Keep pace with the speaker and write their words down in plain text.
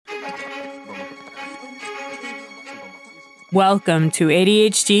Welcome to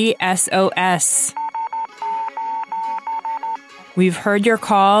ADHD SOS. We've heard your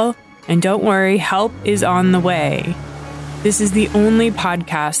call, and don't worry, help is on the way. This is the only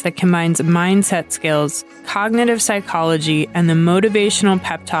podcast that combines mindset skills, cognitive psychology, and the motivational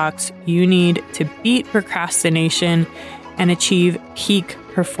pep talks you need to beat procrastination and achieve peak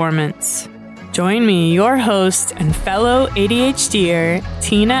performance. Join me, your host and fellow ADHDer,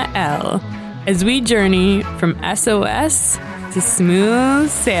 Tina L., as we journey from SOS to smooth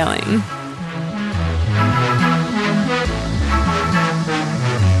sailing.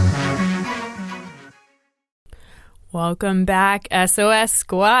 Welcome back, SOS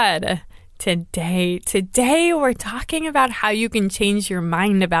Squad. Today we're talking about how you can change your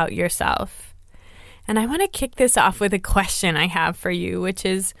mind about yourself. And I want to kick this off with a question I have for you, which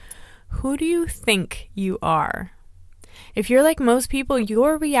is, who do you think you are? If you're like most people,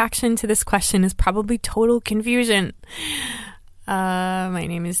 your reaction to this question is probably total confusion. My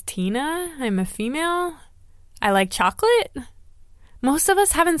name is Tina. I'm a female. I like chocolate. Most of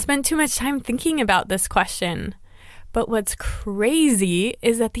us haven't spent too much time thinking about this question. But what's crazy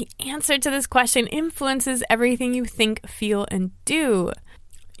is that the answer to this question influences everything you think, feel, and do.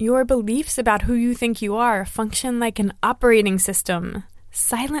 Your beliefs about who you think you are function like an operating system,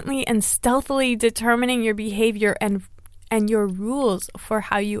 silently and stealthily determining your behavior and your rules for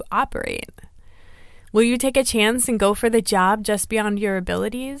how you operate. Will you take a chance and go for the job just beyond your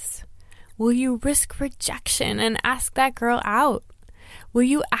abilities? Will you risk rejection and ask that girl out? Will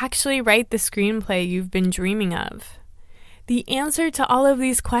you actually write the screenplay you've been dreaming of? The answer to all of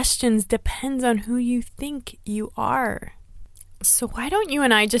these questions depends on who you think you are. So why don't you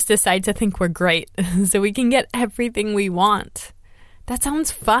and I just decide to think we're great so we can get everything we want? That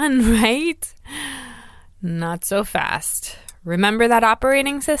sounds fun, right? Not so fast. Remember that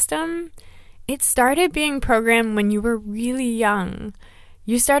operating system? It started being programmed when you were really young.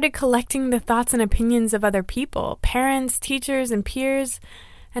 You started collecting the thoughts and opinions of other people, parents, teachers, and peers,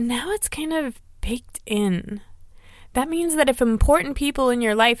 and now it's kind of baked in. That means that if important people in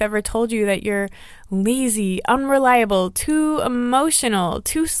your life ever told you that you're lazy, unreliable, too emotional,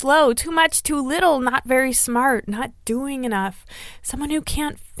 too slow, too much, too little, not very smart, not doing enough, someone who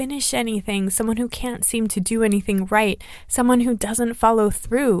can't finish anything, someone who can't seem to do anything right, someone who doesn't follow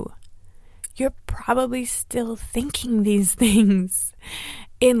through, you're probably still thinking these things.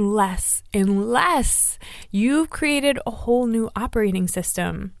 Unless you've created a whole new operating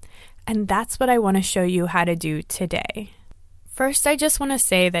system. And that's what I want to show you how to do today. First, I just want to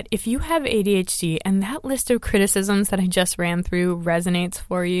say that if you have ADHD and that list of criticisms that I just ran through resonates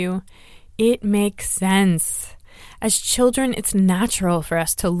for you, it makes sense. As children, it's natural for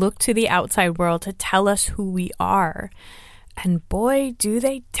us to look to the outside world to tell us who we are. And boy, do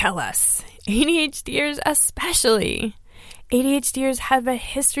they tell us. ADHDers especially. ADHDers have a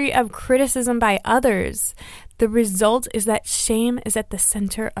history of criticism by others. The result is that shame is at the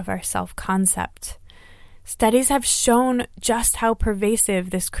center of our self-concept. Studies have shown just how pervasive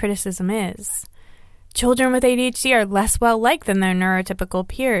this criticism is. Children with ADHD are less well-liked than their neurotypical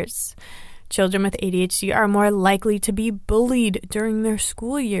peers. Children with ADHD are more likely to be bullied during their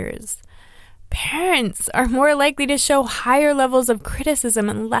school years. Parents are more likely to show higher levels of criticism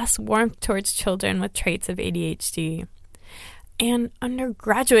and less warmth towards children with traits of ADHD. And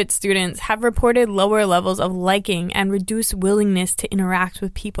undergraduate students have reported lower levels of liking and reduced willingness to interact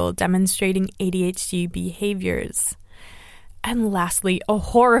with people demonstrating ADHD behaviors. And lastly, a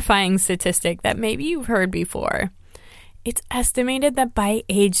horrifying statistic that maybe you've heard before. It's estimated that by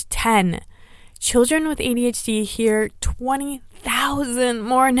age 10, children with ADHD hear 20,000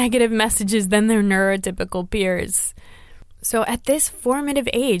 more negative messages than their neurotypical peers. So at this formative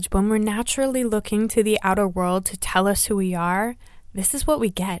age, when we're naturally looking to the outer world to tell us who we are, this is what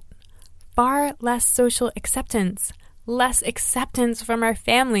we get. Far less social acceptance, less acceptance from our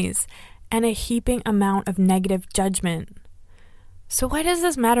families, and a heaping amount of negative judgment. So why does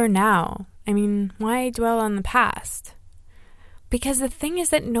this matter now? I mean, why dwell on the past? Because the thing is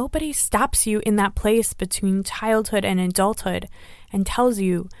that nobody stops you in that place between childhood and adulthood and tells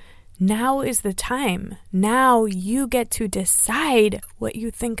you, now is the time. Now you get to decide what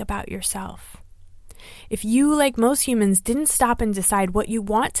you think about yourself. If you, like most humans, didn't stop and decide what you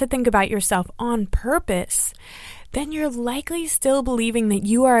want to think about yourself on purpose, then you're likely still believing that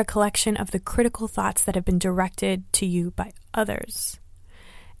you are a collection of the critical thoughts that have been directed to you by others.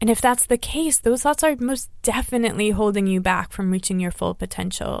 And if that's the case, those thoughts are most definitely holding you back from reaching your full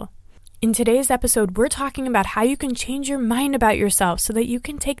potential. In today's episode, we're talking about how you can change your mind about yourself so that you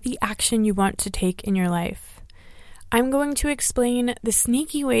can take the action you want to take in your life. I'm going to explain the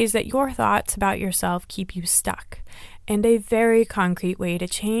sneaky ways that your thoughts about yourself keep you stuck, and a very concrete way to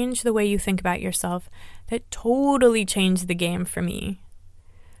change the way you think about yourself that totally changed the game for me.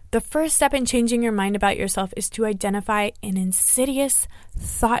 The first step in changing your mind about yourself is to identify an insidious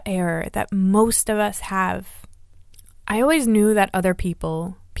thought error that most of us have. I always knew that other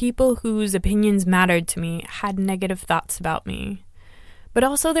people whose opinions mattered to me, had negative thoughts about me. But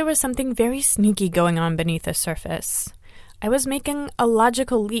also there was something very sneaky going on beneath the surface. I was making a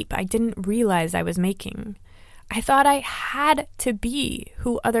logical leap I didn't realize I was making. I thought I had to be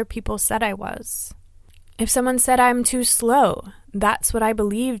who other people said I was. If someone said I'm too slow, that's what I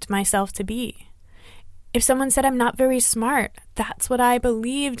believed myself to be. If someone said I'm not very smart, that's what I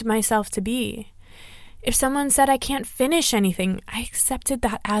believed myself to be. If someone said I can't finish anything, I accepted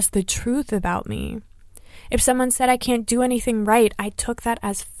that as the truth about me. If someone said I can't do anything right, I took that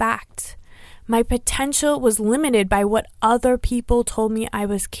as fact. My potential was limited by what other people told me I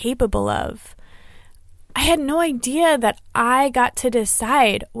was capable of. I had no idea that I got to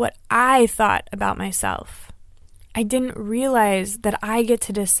decide what I thought about myself. I didn't realize that I get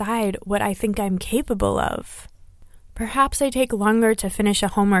to decide what I think I'm capable of. Perhaps I take longer to finish a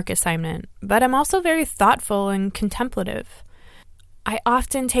homework assignment, but I'm also very thoughtful and contemplative. I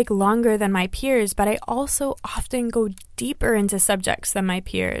often take longer than my peers, but I also often go deeper into subjects than my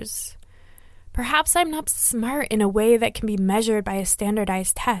peers. Perhaps I'm not smart in a way that can be measured by a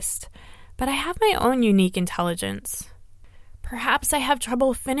standardized test, but I have my own unique intelligence. Perhaps I have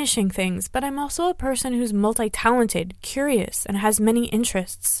trouble finishing things, but I'm also a person who's multi-talented, curious, and has many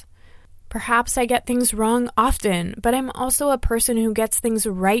interests. Perhaps I get things wrong often, but I'm also a person who gets things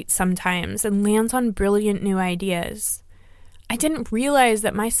right sometimes and lands on brilliant new ideas. I didn't realize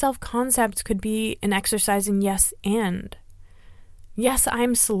that my self-concept could be an exercise in yes and. Yes,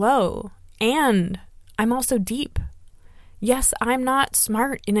 I'm slow, and I'm also deep. Yes, I'm not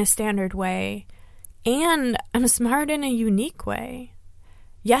smart in a standard way, and I'm smart in a unique way.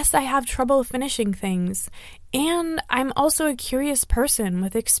 Yes, I have trouble finishing things, and I'm also a curious person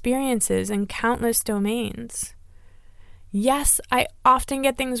with experiences in countless domains. Yes, I often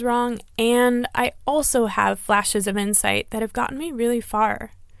get things wrong, and I also have flashes of insight that have gotten me really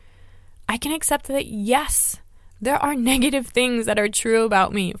far. I can accept that, yes, there are negative things that are true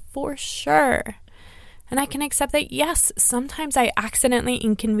about me, for sure. And I can accept that, yes, sometimes I accidentally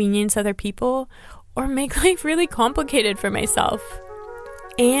inconvenience other people or make life really complicated for myself.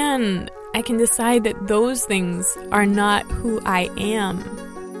 And I can decide that those things are not who I am.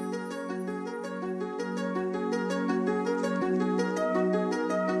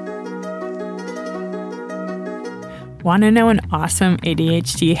 Want to know an awesome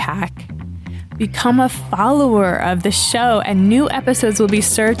ADHD hack? Become a follower of the show, and new episodes will be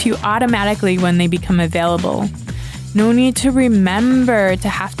served to you automatically when they become available. No need to remember to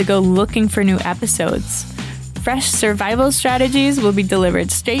have to go looking for new episodes. Fresh survival strategies will be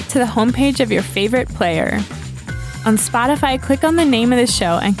delivered straight to the homepage of your favorite player. On Spotify, click on the name of the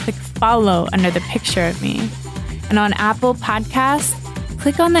show and click follow under the picture of me. And on Apple Podcasts,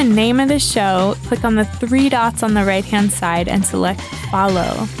 click on the name of the show, click on the 3 dots on the right-hand side, and select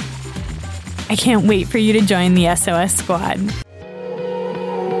follow. I can't wait for you to join the SOS Squad.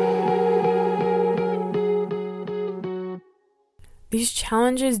 These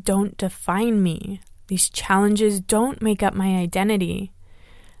challenges don't define me. These challenges don't make up my identity.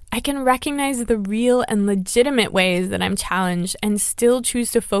 I can recognize the real and legitimate ways that I'm challenged and still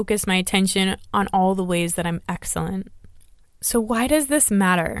choose to focus my attention on all the ways that I'm excellent. So why does this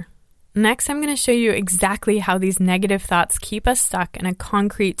matter? Next, I'm going to show you exactly how these negative thoughts keep us stuck and a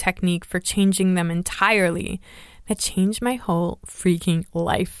concrete technique for changing them entirely that changed my whole freaking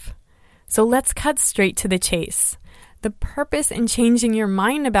life. So let's cut straight to the chase. The purpose in changing your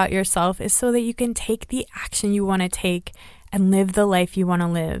mind about yourself is so that you can take the action you want to take and live the life you want to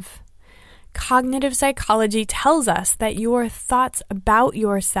live. Cognitive psychology tells us that your thoughts about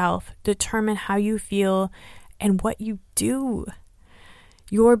yourself determine how you feel and what you do.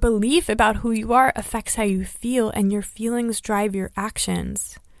 Your belief about who you are affects how you feel, and your feelings drive your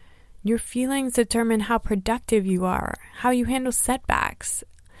actions. Your feelings determine how productive you are, how you handle setbacks,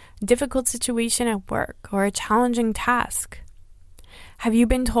 difficult situation at work, or a challenging task. Have you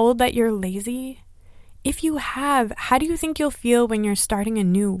been told that you're lazy? If you have, how do you think you'll feel when you're starting a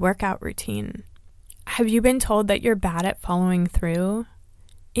new workout routine? Have you been told that you're bad at following through?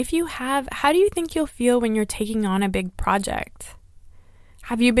 If you have, how do you think you'll feel when you're taking on a big project?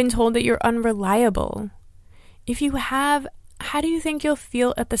 Have you been told that you're unreliable? If you have, how do you think you'll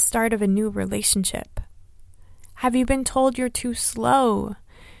feel at the start of a new relationship? Have you been told you're too slow?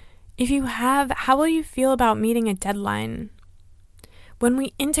 If you have, how will you feel about meeting a deadline? When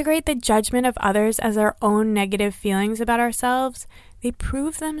we integrate the judgment of others as our own negative feelings about ourselves, they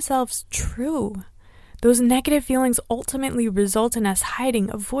prove themselves true. Those negative feelings ultimately result in us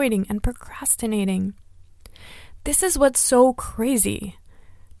hiding, avoiding, and procrastinating. This is what's so crazy.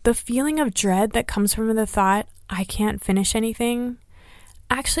 The feeling of dread that comes from the thought, I can't finish anything,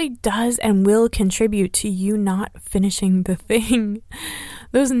 actually does and will contribute to you not finishing the thing.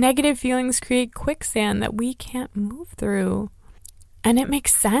 Those negative feelings create quicksand that we can't move through. And it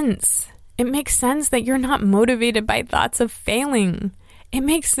makes sense. It makes sense that you're not motivated by thoughts of failing. It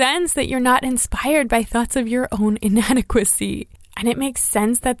makes sense that you're not inspired by thoughts of your own inadequacy. And it makes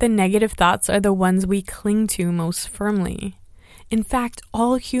sense that the negative thoughts are the ones we cling to most firmly. In fact,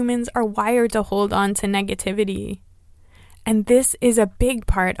 all humans are wired to hold on to negativity. And this is a big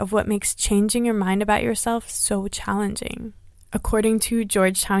part of what makes changing your mind about yourself so challenging. According to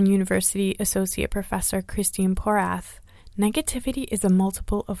Georgetown University Associate Professor Christine Porath, negativity is a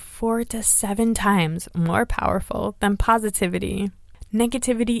multiple of 4 to 7 times more powerful than positivity.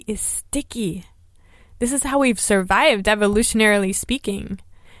 Negativity is sticky. This is how we've survived, evolutionarily speaking.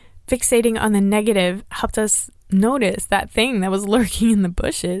 Fixating on the negative helped us notice that thing that was lurking in the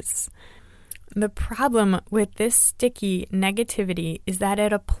bushes. The problem with this sticky negativity is that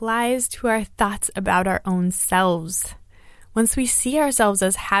it applies to our thoughts about our own selves. Once we see ourselves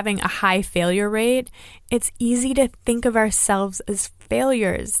as having a high failure rate, it's easy to think of ourselves as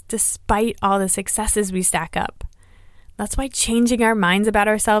failures despite all the successes we stack up. That's why changing our minds about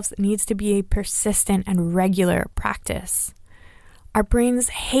ourselves needs to be a persistent and regular practice. Our brains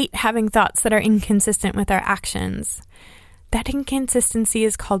hate having thoughts that are inconsistent with our actions. That inconsistency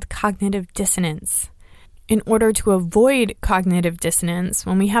is called cognitive dissonance. In order to avoid cognitive dissonance,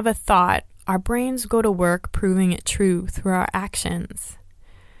 when we have a thought, our brains go to work proving it true through our actions.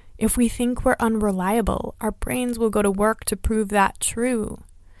 If we think we're unreliable, our brains will go to work to prove that true.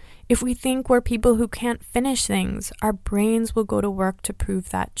 If we think we're people who can't finish things, our brains will go to work to prove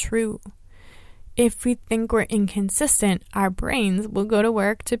that true. If we think we're inconsistent, our brains will go to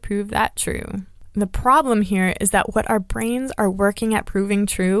work to prove that true. The problem here is that what our brains are working at proving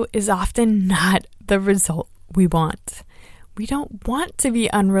true is often not the result we want. We don't want to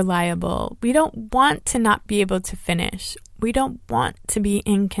be unreliable. We don't want to not be able to finish. We don't want to be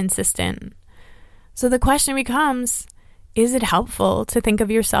inconsistent. So the question becomes, is it helpful to think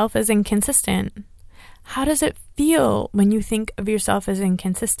of yourself as inconsistent? How does it feel when you think of yourself as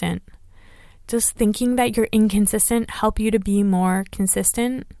inconsistent? Does thinking that you're inconsistent help you to be more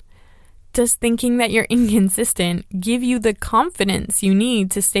consistent? Does thinking that you're inconsistent give you the confidence you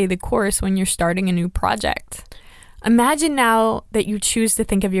need to stay the course when you're starting a new project? Imagine now that you choose to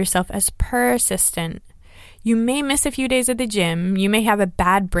think of yourself as persistent. You may miss a few days at the gym, you may have a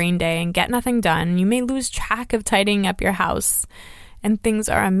bad brain day and get nothing done, you may lose track of tidying up your house, and things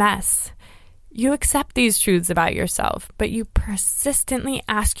are a mess. You accept these truths about yourself, but you persistently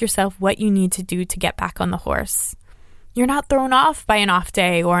ask yourself what you need to do to get back on the horse. You're not thrown off by an off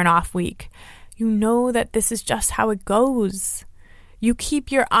day or an off week. You know that this is just how it goes. You keep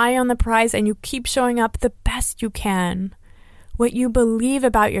your eye on the prize and you keep showing up the best you can. What you believe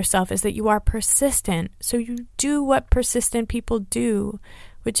about yourself is that you are persistent, so you do what persistent people do,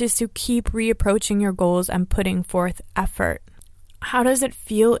 which is to keep reapproaching your goals and putting forth effort. How does it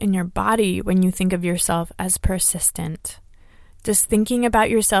feel in your body when you think of yourself as persistent? Does thinking about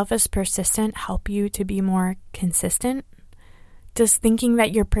yourself as persistent help you to be more consistent? Does thinking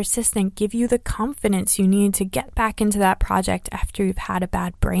that you're persistent give you the confidence you need to get back into that project after you've had a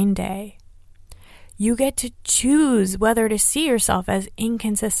bad brain day? You get to choose whether to see yourself as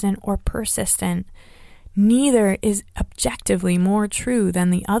inconsistent or persistent. Neither is objectively more true than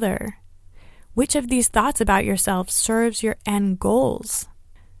the other. Which of these thoughts about yourself serves your end goals?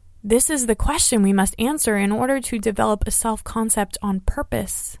 This is the question we must answer in order to develop a self-concept on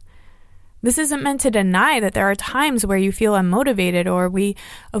purpose. This isn't meant to deny that there are times where you feel unmotivated or we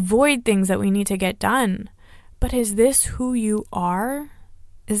avoid things that we need to get done. But is this who you are?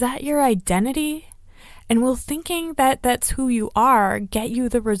 Is that your identity? And will thinking that that's who you are get you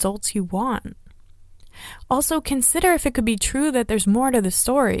the results you want? Also, consider if it could be true that there's more to the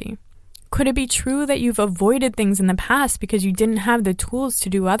story. Could it be true that you've avoided things in the past because you didn't have the tools to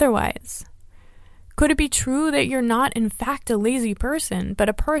do otherwise? Could it be true that you're not, in fact, a lazy person, but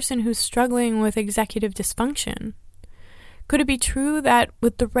a person who's struggling with executive dysfunction? Could it be true that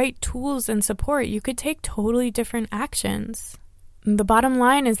with the right tools and support, you could take totally different actions? The bottom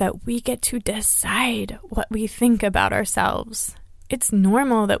line is that we get to decide what we think about ourselves. It's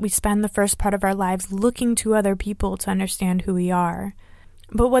normal that we spend the first part of our lives looking to other people to understand who we are.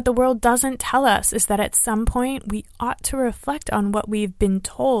 But what the world doesn't tell us is that at some point we ought to reflect on what we've been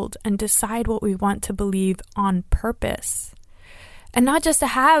told and decide what we want to believe on purpose. And not just to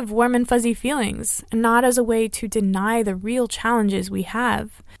have warm and fuzzy feelings, and not as a way to deny the real challenges we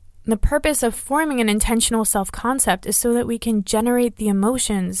have. The purpose of forming an intentional self-concept is so that we can generate the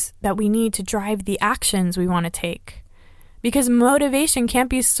emotions that we need to drive the actions we want to take. Because motivation can't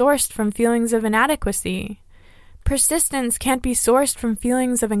be sourced from feelings of inadequacy. Persistence can't be sourced from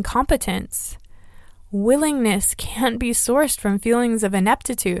feelings of incompetence. Willingness can't be sourced from feelings of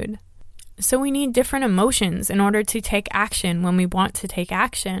ineptitude. So we need different emotions in order to take action when we want to take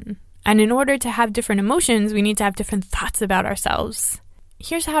action. And in order to have different emotions, we need to have different thoughts about ourselves.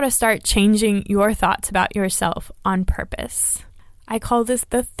 Here's how to start changing your thoughts about yourself on purpose. I call this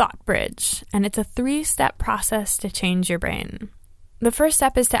the thought bridge, and it's a 3-step process to change your brain. The first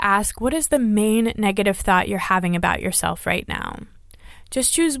step is to ask, what is the main negative thought you're having about yourself right now?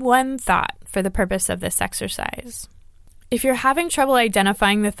 Just choose one thought for the purpose of this exercise. If you're having trouble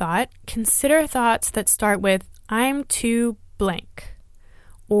identifying the thought, consider thoughts that start with, I'm too blank,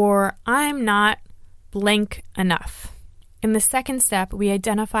 or I'm not blank enough. In the second step, we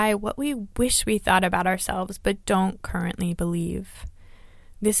identify what we wish we thought about ourselves but don't currently believe.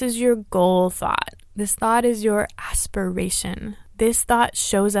 This is your goal thought. This thought is your aspiration. This thought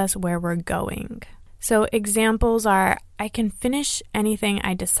shows us where we're going. So examples are, I can finish anything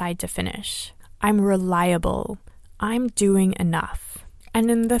I decide to finish. I'm reliable. I'm doing enough. And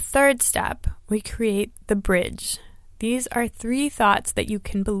in the third step, we create the bridge. These are 3 thoughts that you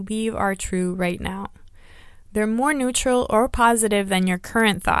can believe are true right now. They're more neutral or positive than your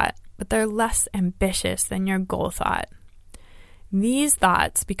current thought, but they're less ambitious than your goal thought. These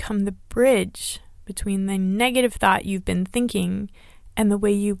thoughts become the bridge between the negative thought you've been thinking and the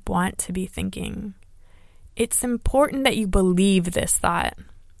way you want to be thinking. It's important that you believe this thought.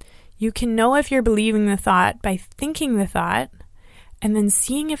 You can know if you're believing the thought by thinking the thought and then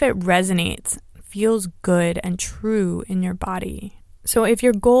seeing if it resonates, feels good and true in your body. So if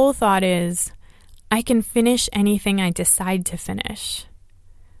your goal thought is, I can finish anything I decide to finish.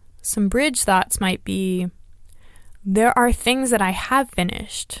 Some bridge thoughts might be, there are things that I have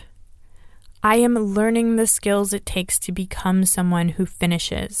finished. I am learning the skills it takes to become someone who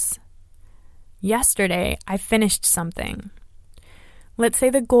finishes. Yesterday, I finished something. Let's say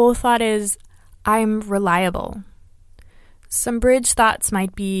the goal thought is, I'm reliable. Some bridge thoughts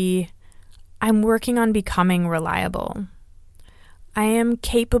might be, I'm working on becoming reliable. I am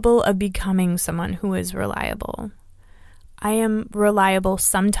capable of becoming someone who is reliable. I am reliable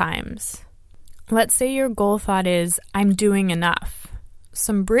sometimes. Let's say your goal thought is, I'm doing enough.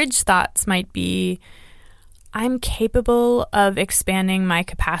 Some bridge thoughts might be, I'm capable of expanding my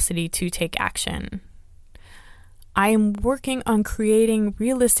capacity to take action. I am working on creating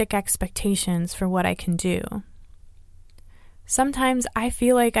realistic expectations for what I can do. Sometimes I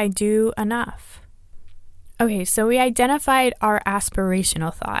feel like I do enough. Okay, so we identified our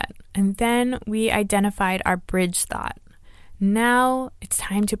aspirational thought, and then we identified our bridge thought. Now it's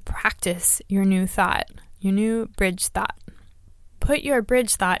time to practice your new thought, your new bridge thought. Put your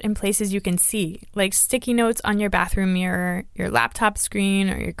bridge thought in places you can see, like sticky notes on your bathroom mirror, your laptop screen,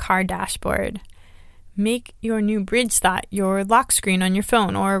 or your car dashboard. Make your new bridge thought your lock screen on your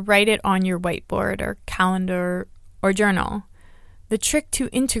phone, or write it on your whiteboard or calendar or journal. The trick to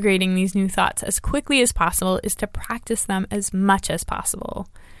integrating these new thoughts as quickly as possible is to practice them as much as possible.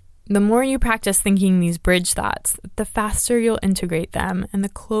 The more you practice thinking these bridge thoughts, the faster you'll integrate them and the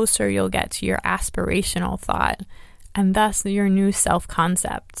closer you'll get to your aspirational thought, and thus your new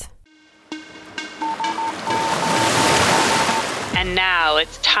self-concept. And now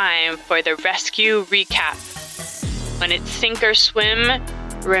it's time for the rescue recap. When it's sink or swim,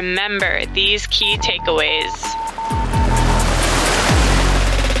 remember these key takeaways.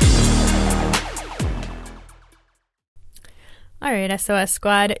 All right, SOS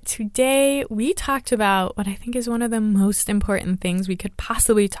Squad. Today we talked about what I think is one of the most important things we could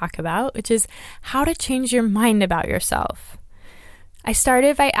possibly talk about, which is how to change your mind about yourself. I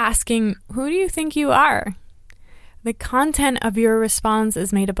started by asking, who do you think you are? The content of your response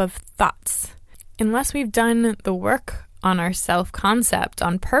is made up of thoughts. Unless we've done the work on our self-concept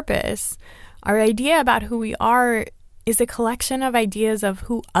on purpose, our idea about who we are is a collection of ideas of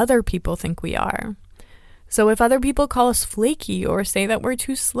who other people think we are. So if other people call us flaky or say that we're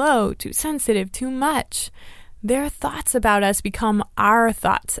too slow, too sensitive, too much, their thoughts about us become our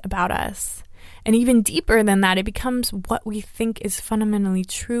thoughts about us. And even deeper than that, it becomes what we think is fundamentally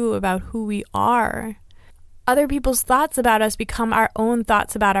true about who we are. Other people's thoughts about us become our own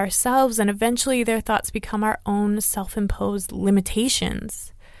thoughts about ourselves, and eventually their thoughts become our own self-imposed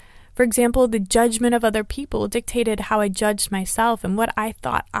limitations. For example, the judgment of other people dictated how I judged myself and what I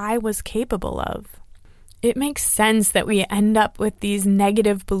thought I was capable of. It makes sense that we end up with these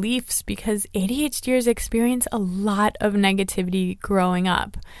negative beliefs because ADHDers experience a lot of negativity growing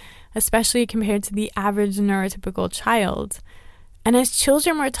up, especially compared to the average neurotypical child. And as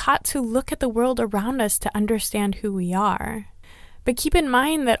children, we're taught to look at the world around us to understand who we are. But keep in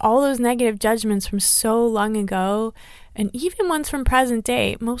mind that all those negative judgments from so long ago, and even ones from present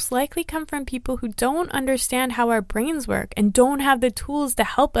day, most likely come from people who don't understand how our brains work and don't have the tools to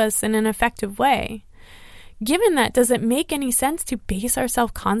help us in an effective way. Given that, does it make any sense to base our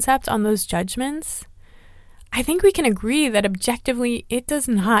self-concept on those judgments? I think we can agree that objectively it does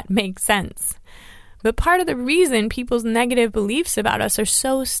not make sense. But part of the reason people's negative beliefs about us are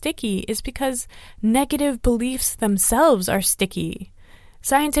so sticky is because negative beliefs themselves are sticky.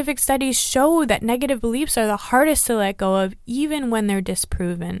 Scientific studies show that negative beliefs are the hardest to let go of even when they're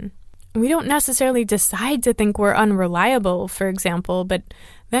disproven. We don't necessarily decide to think we're unreliable, for example, but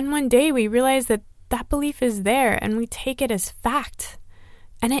then one day we realize that that belief is there and we take it as fact.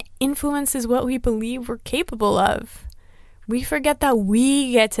 And it influences what we believe we're capable of. We forget that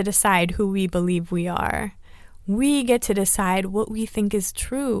we get to decide who we believe we are. We get to decide what we think is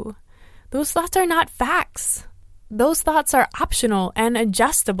true. Those thoughts are not facts. Those thoughts are optional and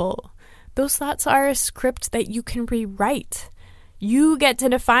adjustable. Those thoughts are a script that you can rewrite. You get to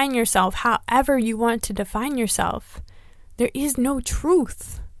define yourself however you want to define yourself. There is no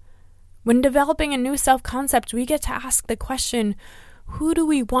truth. When developing a new self-concept, we get to ask the question, who do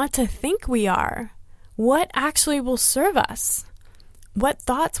we want to think we are? What actually will serve us? What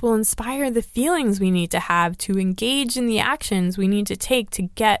thoughts will inspire the feelings we need to have to engage in the actions we need to take to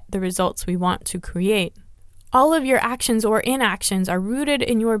get the results we want to create? All of your actions or inactions are rooted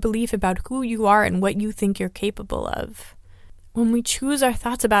in your belief about who you are and what you think you're capable of. When we choose our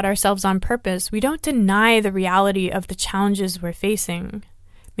thoughts about ourselves on purpose, we don't deny the reality of the challenges we're facing.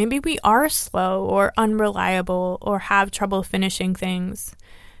 Maybe we are slow or unreliable or have trouble finishing things.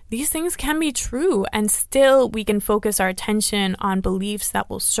 These things can be true, and still we can focus our attention on beliefs that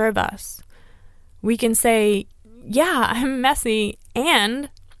will serve us. We can say, yeah, I'm messy, and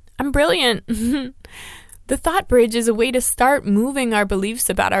I'm brilliant. The thought bridge is a way to start moving our beliefs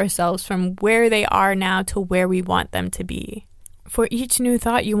about ourselves from where they are now to where we want them to be. For each new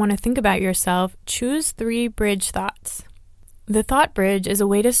thought you want to think about yourself, choose 3 bridge thoughts. The thought bridge is a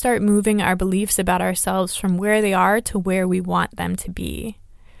way to start moving our beliefs about ourselves from where they are to where we want them to be.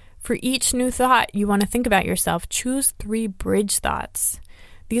 For each new thought you want to think about yourself, choose 3 bridge thoughts.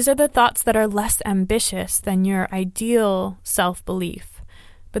 These are the thoughts that are less ambitious than your ideal self-belief,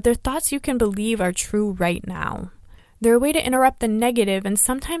 but they're thoughts you can believe are true right now. They're a way to interrupt the negative and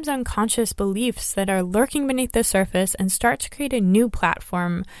sometimes unconscious beliefs that are lurking beneath the surface and start to create a new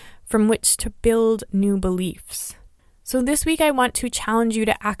platform from which to build new beliefs. So this week I want to challenge you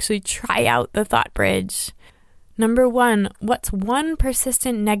to actually try out the thought bridge. Number 1, what's one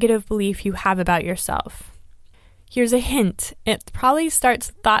persistent negative belief you have about yourself? Here's a hint. It probably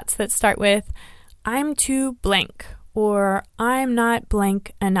starts thoughts that start with, I'm too blank, or I'm not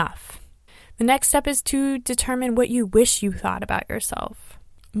blank enough. The next step is to determine what you wish you thought about yourself.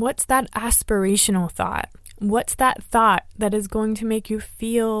 What's that aspirational thought? What's that thought that is going to make you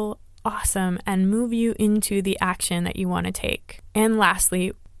feel awesome and move you into the action that you want to take? And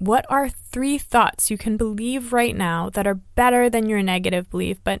lastly, what are 3 thoughts you can believe right now that are better than your negative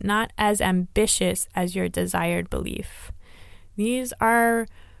belief, but not as ambitious as your desired belief? These are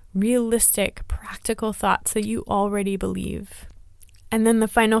realistic, practical thoughts that you already believe. And then the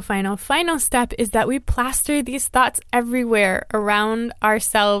final step is that we plaster these thoughts everywhere around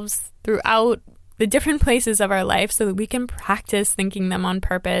ourselves throughout the different places of our life so that we can practice thinking them on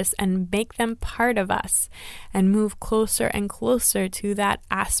purpose and make them part of us and move closer and closer to that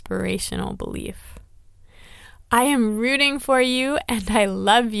aspirational belief. I am rooting for you and I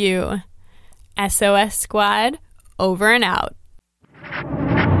love you. SOS Squad, over and out.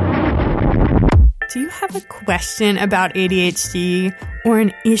 Do you have a question about ADHD or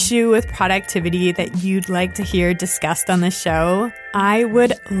an issue with productivity that you'd like to hear discussed on the show? I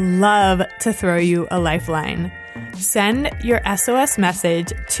would love to throw you a lifeline. Send your SOS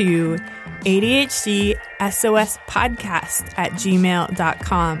message to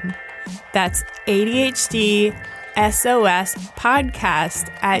ADHDSOSpodcast@gmail.com. That's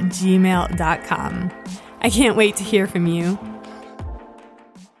ADHDSOSpodcast@gmail.com. I can't wait to hear from you.